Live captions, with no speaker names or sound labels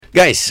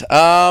Guys,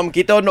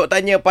 kita nak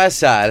tanya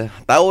pasal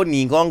tahun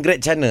ni korang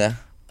grad macam mana?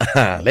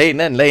 Lain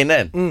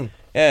kan?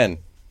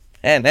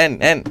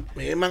 Kan?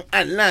 Memang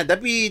lah.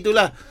 Tapi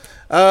itulah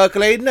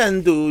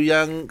kelainan tu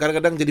yang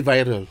kadang-kadang jadi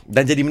viral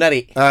Dan jadi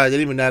menarik.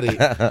 Jadi menarik.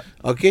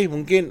 Okey,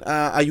 mungkin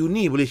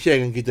Ayuni boleh share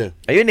dengan kita.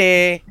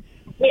 Ayuni.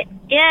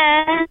 Ya.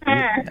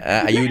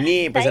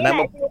 Ayuni pasal Saya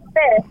nama. nak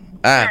cerita.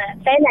 Ah.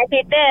 Saya nak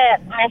cerita.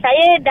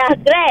 Saya dah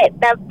grad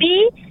tapi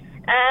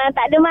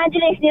tak ada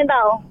majlisnya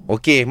tau.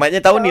 Okey,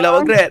 maknanya tahun ni lah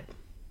awak grad.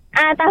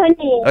 Tahun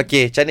ni.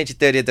 Okey, macam mana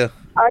cerita dia tu?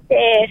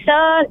 Okey, so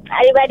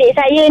adik-adik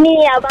saya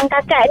ni, abang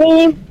kakak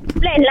ni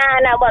plan lah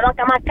nak buat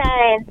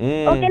makan-makan.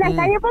 Okey lah,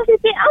 saya pun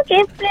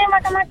fikir plan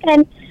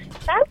makan-makan.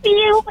 Tapi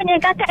rupanya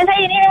kakak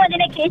saya ni memang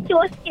jenis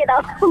kecoh sikit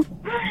tau.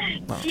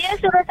 Dia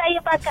suruh saya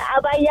pakai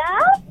abaya.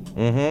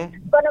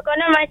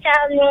 Konon-konon macam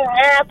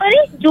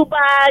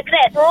jubah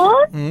grad tu.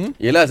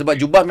 Yelah, sebab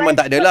jubah memang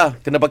tak adalah.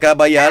 Kena pakai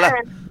abaya lah.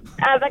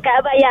 Pakai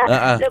abaya.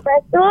 Lepas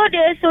tu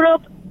dia suruh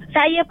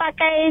saya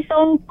pakai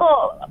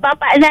songkok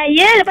bapak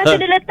saya. Lepas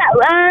tu dia letak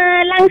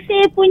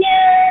langsir punya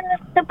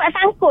tempat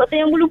sangkut tu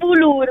yang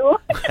bulu-bulu tu.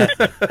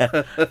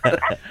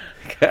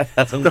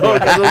 Songkok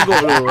tu.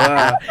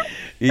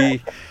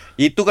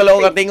 Itu kalau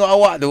orang tengok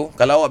awak tu,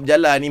 kalau awak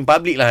berjalan in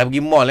public lah,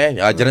 pergi mall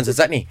jalan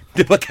sesat ni,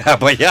 dia pakai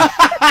abaya,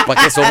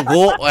 pakai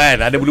songkok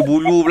kan, ada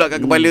bulu-bulu pula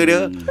kat kepala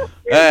dia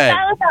kan.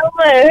 Tahu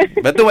apa.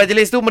 Betul,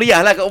 majlis tu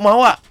meriah lah kat rumah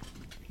awak.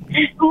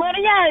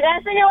 Meriah,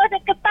 rasanya masa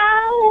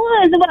ketawa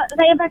sebab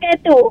saya pakai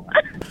tu.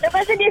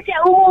 Lepas tu dia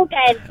siap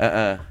umumkan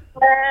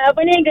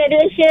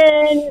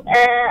graduation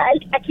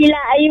Akila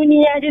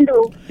Ayuni macam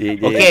tu.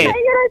 Okey.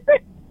 Saya rasa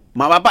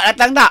Mak bapak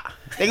datang tak?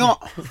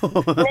 Tengok.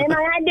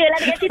 memang ada lah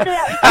dekat situ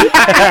lah.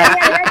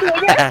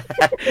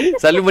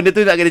 Selalu benda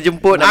tu nak kena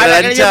jemput, nak kena nak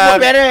kena rancang. jemput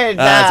parents.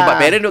 Sebab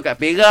parent duduk kat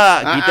Perak,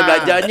 kita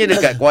belajarnya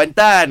dekat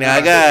Kuantan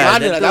kan.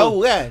 Mana nak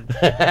tahu kan.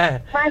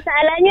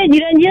 Masalahnya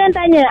jiran-jiran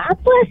tanya,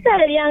 apa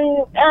asal yang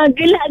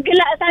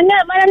gelak-gelak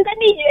sangat malam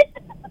tadi?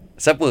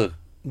 Siapa?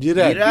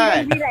 Jiran.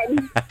 Jiran.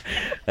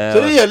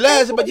 Serius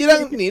lah, sebab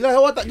jiran ni lah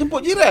awak tak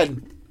jemput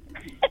jiran.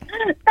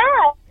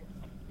 Tak.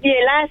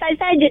 Yelah, saya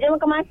saja je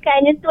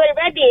makan-makan je tu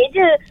adik-beradik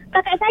je.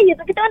 Kakak saya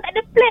tu, kita orang tak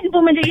ada plan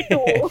pun macam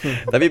itu.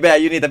 Tapi baik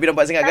Ayuni, tapi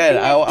nampak sangat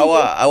kan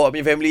awak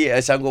punya family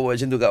sanggup buat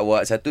macam tu kat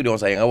awak. Satu, dia orang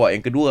sayang awak.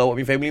 Yang kedua,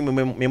 awak punya family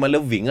memang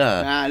loving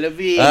lah.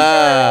 Loving.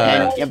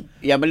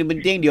 Yang paling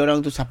penting dia orang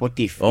tu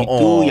supportive.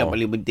 Itu yang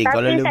paling penting. Tapi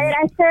Kalau saya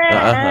rasa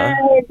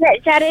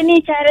cara ni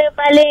cara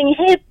paling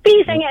happy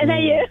sangat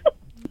saya.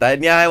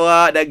 Tahniah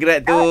awak dah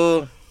grad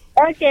tu.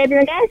 Okey,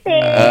 terima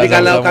kasih. Tapi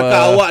kalau sama-sama.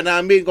 kakak awak nak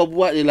ambil, kau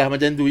buat je lah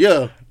macam tu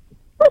je.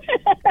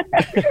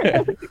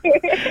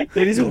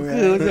 Jadi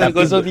suka Tapi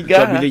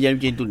 03. bila jangan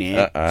macam tu ni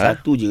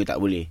satu je tak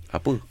boleh.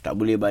 Apa? Tak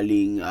boleh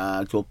baling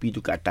topi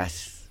tu ke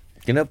atas.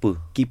 Kenapa?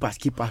 Kipas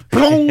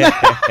Plong.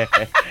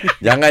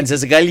 Jangan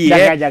sesekali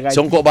Jangan.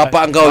 Songkok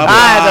bapak kau tu.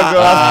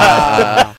 Songkok bapak.